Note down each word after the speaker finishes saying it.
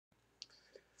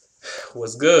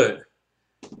What's good?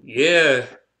 Yeah.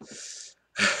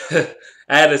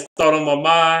 I had this thought on my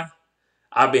mind.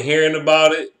 I've been hearing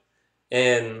about it,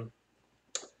 and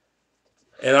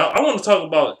I want to talk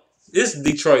about this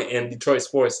Detroit and Detroit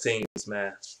sports teams,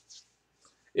 man.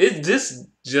 It's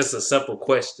just a simple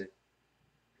question.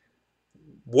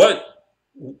 What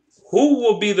who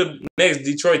will be the next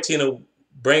Detroit team to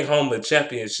bring home a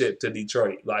championship to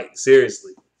Detroit? Like,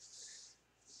 seriously.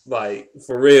 Like,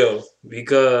 for real.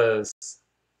 Because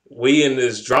we in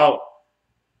this drought.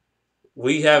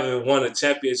 We haven't won a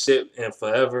championship in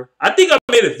forever. I think I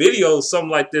made a video something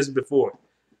like this before.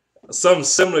 Something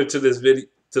similar to this video,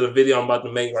 to the video I'm about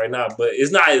to make right now, but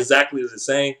it's not exactly the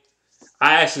same.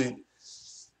 I actually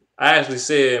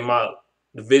said in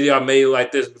the video I made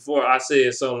like this before, I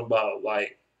said something about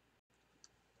like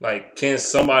can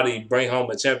somebody bring home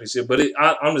a championship? But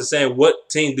I'm just saying, what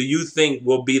team do you think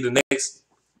will be the next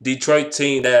Detroit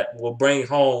team that will bring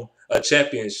home a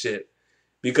championship?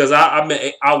 Because I've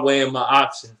been outweighing my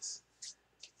options.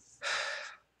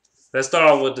 Let's start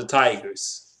off with the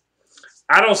Tigers.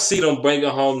 I don't see them bringing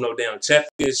home no damn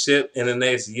championship in the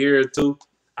next year or two.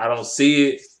 I don't see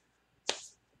it.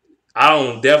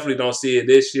 Definitely don't see it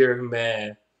this year,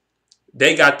 man.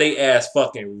 They got their ass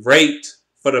fucking raped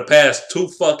for the past 2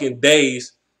 fucking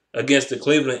days against the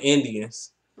Cleveland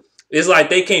Indians. It's like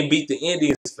they can't beat the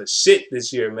Indians for shit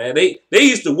this year, man. They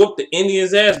used to whoop the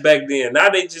Indians' ass back then. Now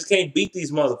they just can't beat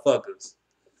these motherfuckers.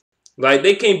 Like,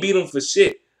 they can't beat them for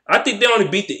shit. I think they only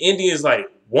beat the Indians like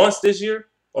once this year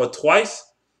or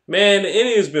twice. Man, the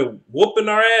Indians been whooping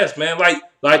our ass, man. Like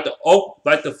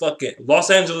the fucking Los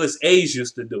Angeles A's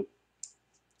used to do.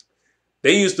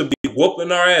 They used to be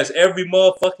whooping our ass every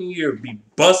motherfucking year. Be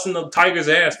busting the Tigers'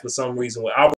 ass for some reason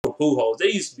with Albert Pujols. They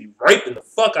used to be raping the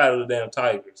fuck out of the damn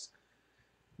Tigers.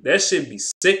 That shit be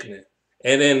sickening.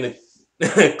 And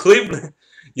then Cleveland.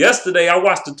 Yesterday, I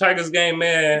watched the Tigers game,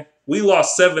 man. We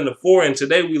lost 7-4, and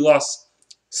today we lost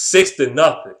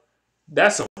 6-0.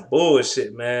 That's some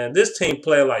bullshit, man. This team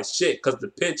play like shit because the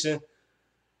pitching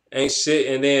ain't shit.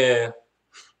 And then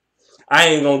I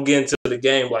ain't going to get into the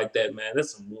game like that, man.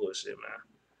 That's some bullshit,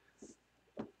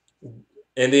 man.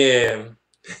 And then,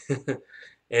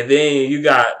 and then you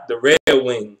got the Red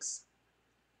Wings.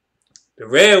 The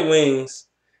Red Wings,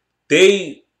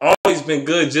 they always been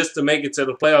good just to make it to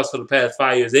the playoffs for the past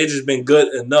 5 years. They just been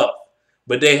good enough.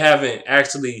 But they haven't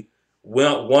actually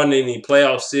won any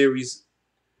playoff series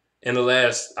in the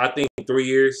last, I think, 3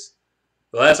 years.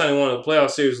 The last time they won a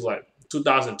playoff series was like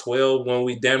 2012 when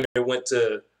we damn near went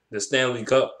to the Stanley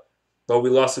Cup. But we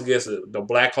lost against the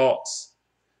Blackhawks.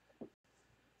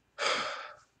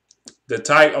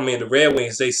 The Red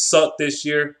Wings, they suck this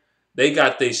year. They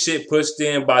got their shit pushed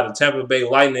in by the Tampa Bay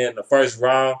Lightning in the first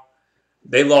round.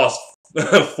 They lost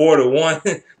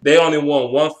 4-1. They only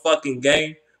won 1 fucking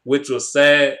game, which was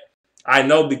sad. I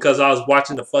know because I was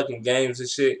watching the fucking games and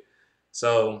shit.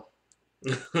 So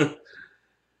the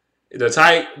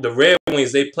Red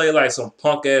Wings, they play like some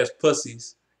punk ass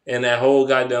pussies in that whole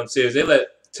goddamn series. They let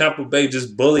Tampa Bay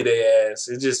just bully their ass.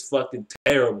 It's just fucking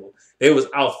terrible. They was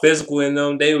out physical in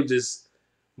them. They were just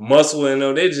muscling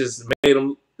them. They just made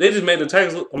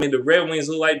the Red Wings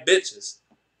look like bitches.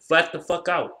 Flat the fuck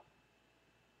out.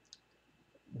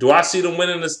 Do I see them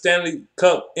winning the Stanley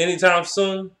Cup anytime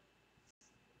soon?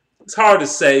 It's hard to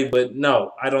say, but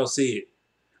no, I don't see it.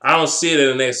 I don't see it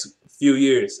in the next few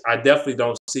years. I definitely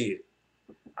don't see it.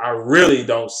 I really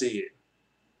don't see it.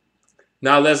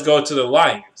 Now let's go to the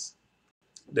Lions.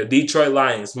 The Detroit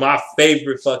Lions, my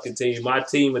favorite fucking team. My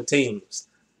team of teams.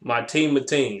 My team of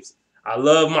teams. I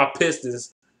love my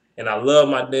Pistons, and I love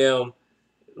my damn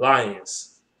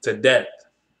Lions to death.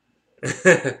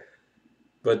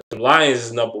 But the Lions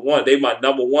is number 1. They my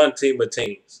number 1 team of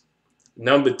teams.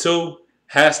 Number 2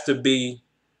 has to be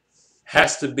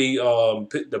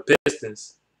the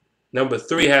Pistons. Number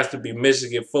 3 has to be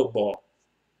Michigan football.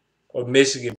 Or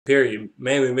Michigan, period.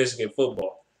 Mainly Michigan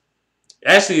football.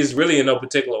 Actually, it's really in no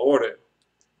particular order.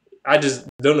 They're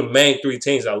the main 3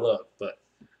 teams I love. But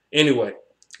anyway,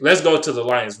 let's go to the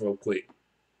Lions real quick.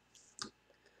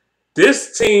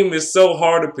 This team is so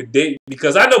hard to predict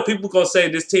because I know people going to say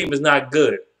this team is not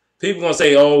good. People going to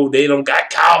say, oh, they don't got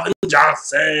Calvin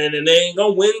Johnson and they ain't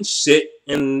going to win shit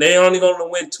and they only going to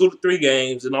win 2 to 3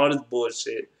 games and all this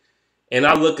bullshit. And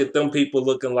I look at them people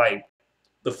looking like,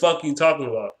 the fuck you talking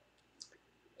about?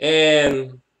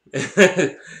 And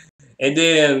and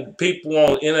then people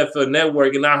on NFL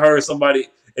Network, and I heard somebody,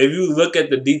 if you look at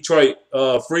the Detroit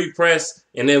Free Press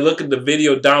and then look at the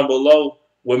video down below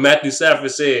where Matthew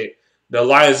Stafford said, the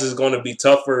Lions is going to be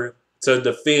tougher to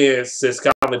defend since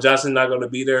Calvin Johnson's not going to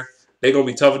be there. They're going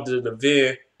to be tougher to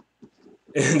defend.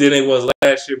 than it was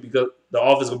last year because the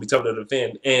offense gonna be tough to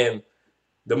defend. And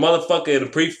the motherfucker in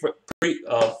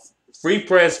the free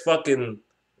press fucking,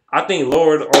 I think,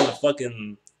 lowered on the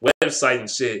fucking website and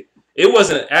shit. It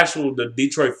wasn't actual the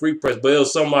Detroit Free Press, but it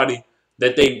was somebody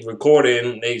that they recorded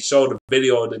and they showed the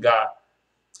video of the guy.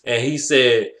 And he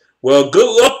said, well,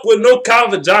 good luck with no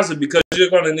Calvin Johnson because you're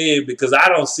going to need it because I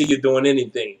don't see you doing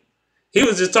anything. He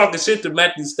was just talking shit to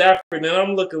Matthew Stafford, and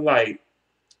I'm looking like,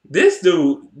 this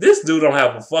dude don't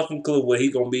have a fucking clue what he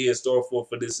going to be in store for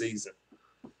this season.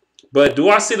 But do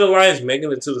I see the Lions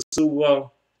making it to the Super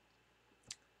Bowl?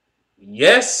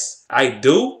 Yes, I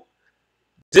do.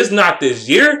 Just not this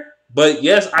year, but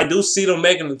yes, I do see them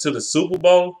making it to the Super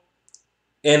Bowl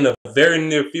in the very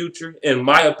near future, in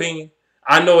my opinion.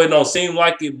 I know it don't seem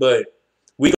like it, but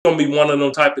we gonna be one of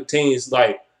them type of teams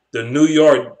like the New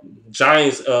York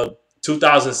Giants of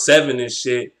 2007 and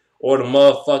shit, or the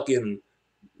motherfucking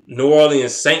New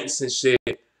Orleans Saints and shit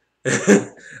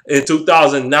in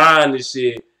 2009 and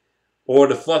shit, or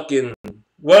the fucking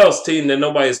Wells team that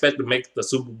nobody expected to make the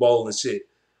Super Bowl and shit.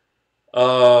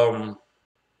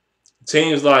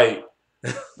 Teams like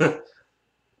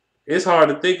it's hard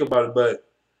to think about it, but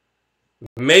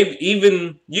maybe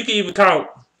even you can even count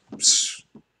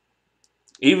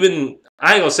even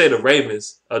I ain't gonna say the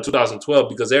Ravens of 2012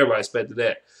 because everybody expected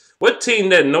that. What team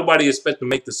that nobody expected to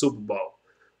make the Super Bowl?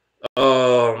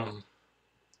 I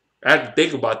have to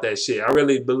think about that shit. I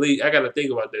really believe I gotta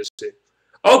think about that shit.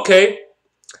 Okay.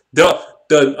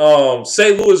 The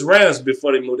St. Louis Rams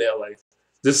before they moved to LA.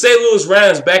 The St. Louis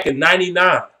Rams back in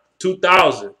 99,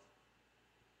 2000.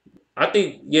 I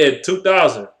think, yeah,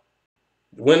 2000.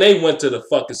 When they went to the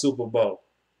fucking Super Bowl.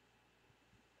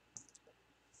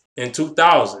 In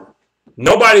 2000.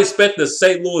 Nobody expected the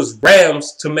St. Louis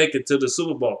Rams to make it to the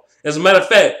Super Bowl. As a matter of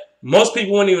fact, most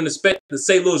people wouldn't even expect the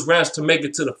St. Louis Rams to make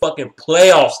it to the fucking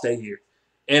playoffs that year.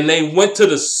 And they went to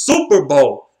the Super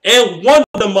Bowl and won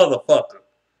the motherfucker.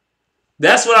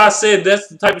 That's what I said. That's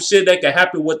the type of shit that can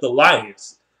happen with the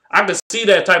Lions. I can see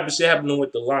that type of shit happening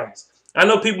with the Lions. I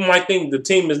know people might think the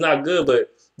team is not good,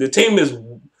 but the team is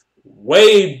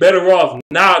way better off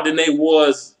now than they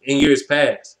was in years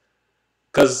past.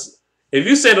 Because if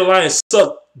you say the Lions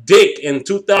sucked dick in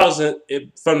 2000,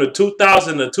 from the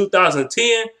 2000 to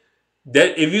 2010,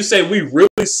 that if you say we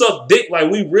really sucked dick,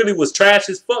 like we really was trash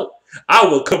as fuck, I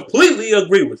will completely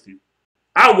agree with you.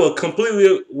 I will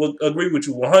completely agree with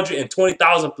you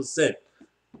 120,000%.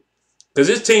 Because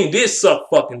this team did suck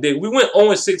fucking dick. We went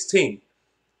 0-16.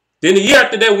 Then the year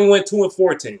after that, we went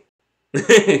 2-14.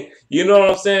 You know what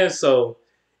I'm saying? So,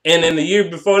 and in the year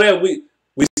before that, we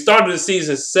started the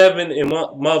season 7 and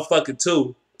motherfucking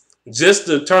 2 just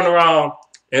to turn around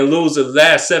and lose the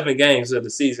last 7 games of the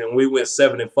season. We went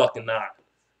 7-9.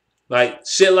 Like,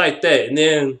 shit like that. And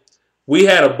then we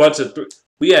had a bunch of...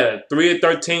 We had a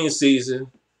 3-13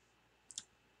 season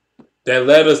that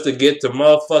led us to get to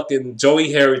motherfucking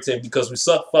Joey Harrington because we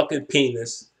suck fucking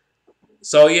penis.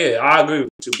 So, yeah, I agree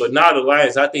with you. But now the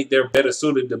Lions, I think they're better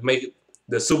suited to make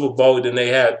the Super Bowl than they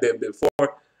have been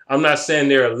before. I'm not saying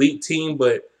they're an elite team,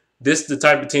 but this is the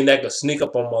type of team that can sneak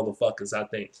up on motherfuckers, I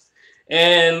think.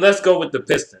 And let's go with the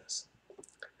Pistons.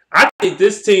 I think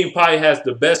this team probably has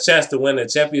the best chance to win a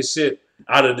championship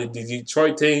out of the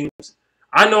Detroit teams.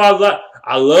 I know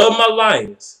I love my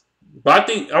Lions, but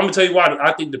I'm gonna tell you why.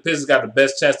 I think the Pistons got the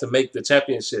best chance to make the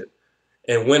championship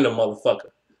and win the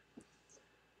motherfucker.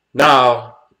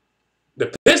 Now,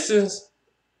 the Pistons,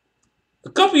 a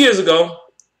couple years ago,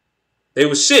 they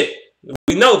was shit.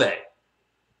 We know that.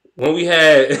 When we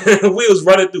was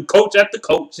running through coach after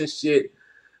coach and shit.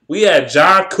 We had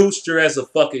John Kuster as a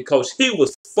fucking coach. He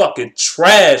was fucking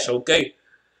trash, okay?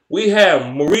 We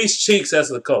had Maurice Cheeks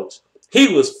as a coach. He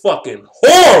was fucking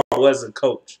horrible as a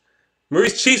coach.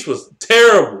 Maurice Cheeks was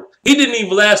terrible. He didn't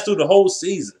even last through the whole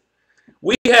season.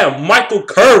 We had Michael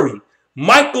Curry.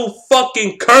 Michael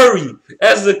fucking Curry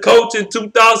as the coach in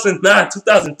 2009,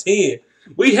 2010.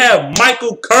 We had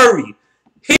Michael Curry.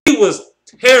 He was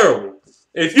terrible.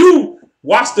 If you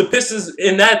watch the Pistons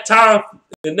in that time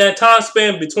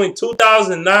span between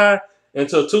 2009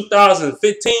 until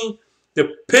 2015,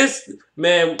 the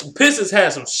Pistons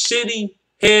had some shitty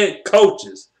head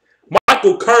coaches.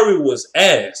 Michael Curry was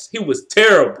ass. He was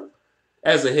terrible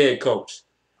as a head coach.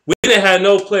 We didn't have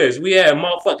no players. We had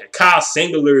motherfucking Kyle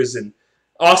Singlers and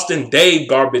Austin Dave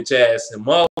garbage ass and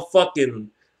motherfucking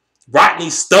Rodney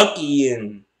Stuckey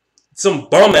and some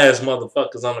bum ass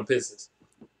motherfuckers on the Pistons.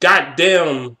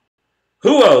 Goddamn,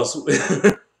 who else?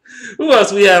 Who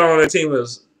else we had on the team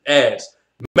was ass?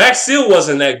 Max Seal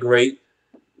wasn't that great.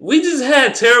 We just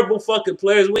had terrible fucking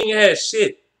players. We ain't had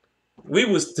shit. We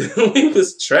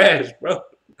was trash, bro.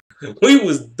 We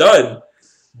was done.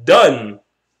 Done.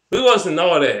 We wasn't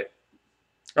all that.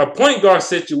 Our point guard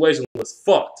situation was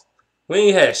fucked. We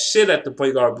ain't had shit at the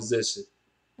point guard position.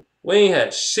 We ain't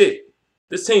had shit.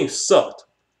 This team sucked.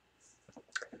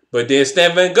 But then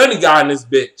Stan Van Gundy got in this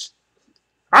bitch.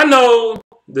 I know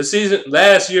the season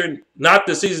last year, not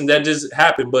the season that just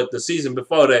happened, but the season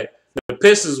before that, the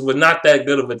Pistons were not that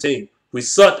good of a team. We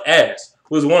sucked ass.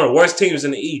 We was one of the worst teams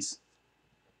in the East.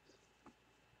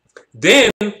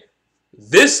 Then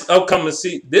this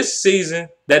season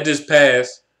that just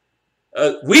passed,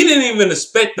 we didn't even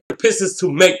expect the Pistons to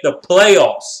make the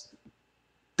playoffs.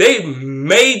 They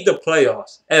made the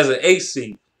playoffs as an 8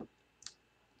 seed.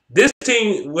 This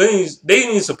team, they ain't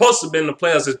even supposed to be in the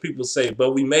playoffs as people say,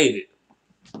 but we made it.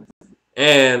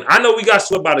 And I know we got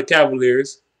swept by the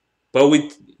Cavaliers, but we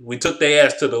took their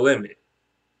ass to the limit.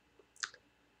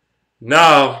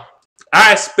 Now,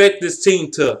 I expect this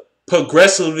team to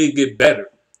progressively get better.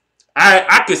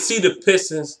 I could see the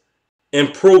Pistons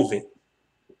improving.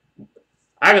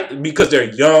 Because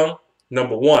they're young,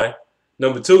 number one.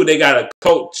 Number two, they got a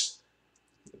coach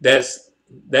that's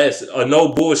a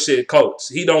no bullshit coach.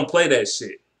 He don't play that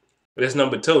shit. That's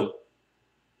number two.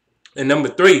 And number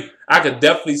three, I could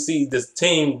definitely see this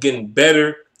team getting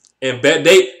better and better.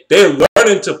 They're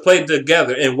learning to play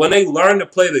together. And when they learn to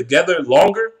play together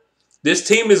longer, this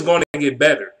team is going to get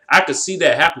better. I could see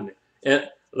that happening. And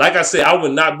like I said, I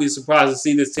would not be surprised to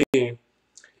see this team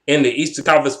in the Eastern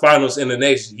Conference Finals in the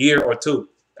next year or two.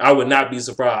 I would not be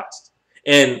surprised.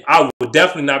 And I would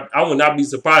not be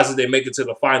surprised if they make it to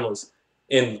the finals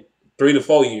in 3 to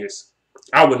 4 years.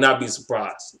 I would not be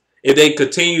surprised. If they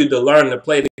continue to learn to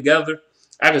play together,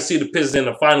 I can see the Pistons in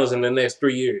the finals in the next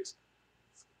 3 years.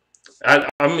 I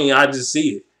mean, I just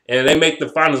see it. And if they make the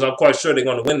finals, I'm quite sure they're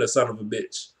going to win the son of a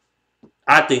bitch.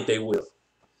 I think they will.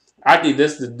 I think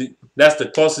that's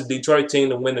the closest Detroit team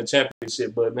to win the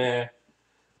championship. But, man,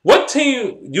 what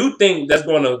team you think that's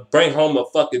going to bring home a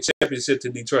fucking championship to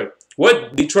Detroit?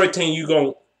 What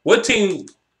team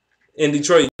in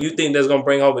Detroit you think that's going to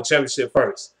bring home a championship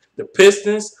first? The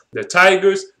Pistons, the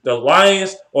Tigers, the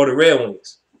Lions, or the Red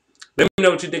Wings? Let me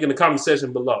know what you think in the comment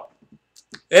section below.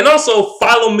 And also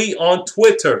follow me on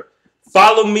Twitter.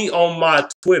 Follow me on my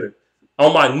Twitter.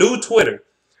 On my new Twitter.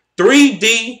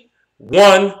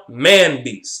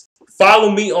 3D1ManBeast.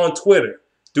 Follow me on Twitter.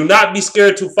 Do not be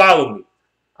scared to follow me.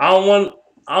 I don't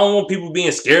want people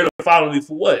being scared of following me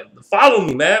for what? Follow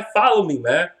me, man. Follow me,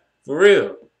 man. For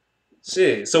real.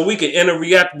 Shit. So we can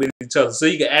interact with each other. So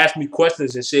you can ask me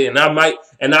questions and shit. And I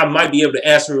might be able to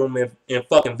answer them in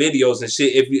fucking videos and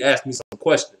shit if you ask me some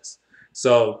questions.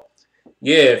 So,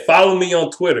 yeah, follow me on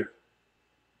Twitter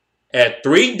at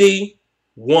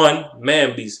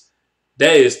 3D1ManBeast.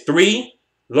 That is 3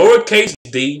 lowercase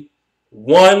d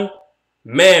 1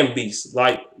 ManBeast.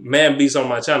 Like ManBeast on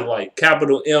my channel. Like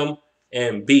capital M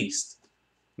and Beast.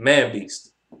 ManBeast.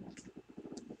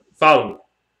 Follow me.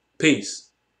 Peace.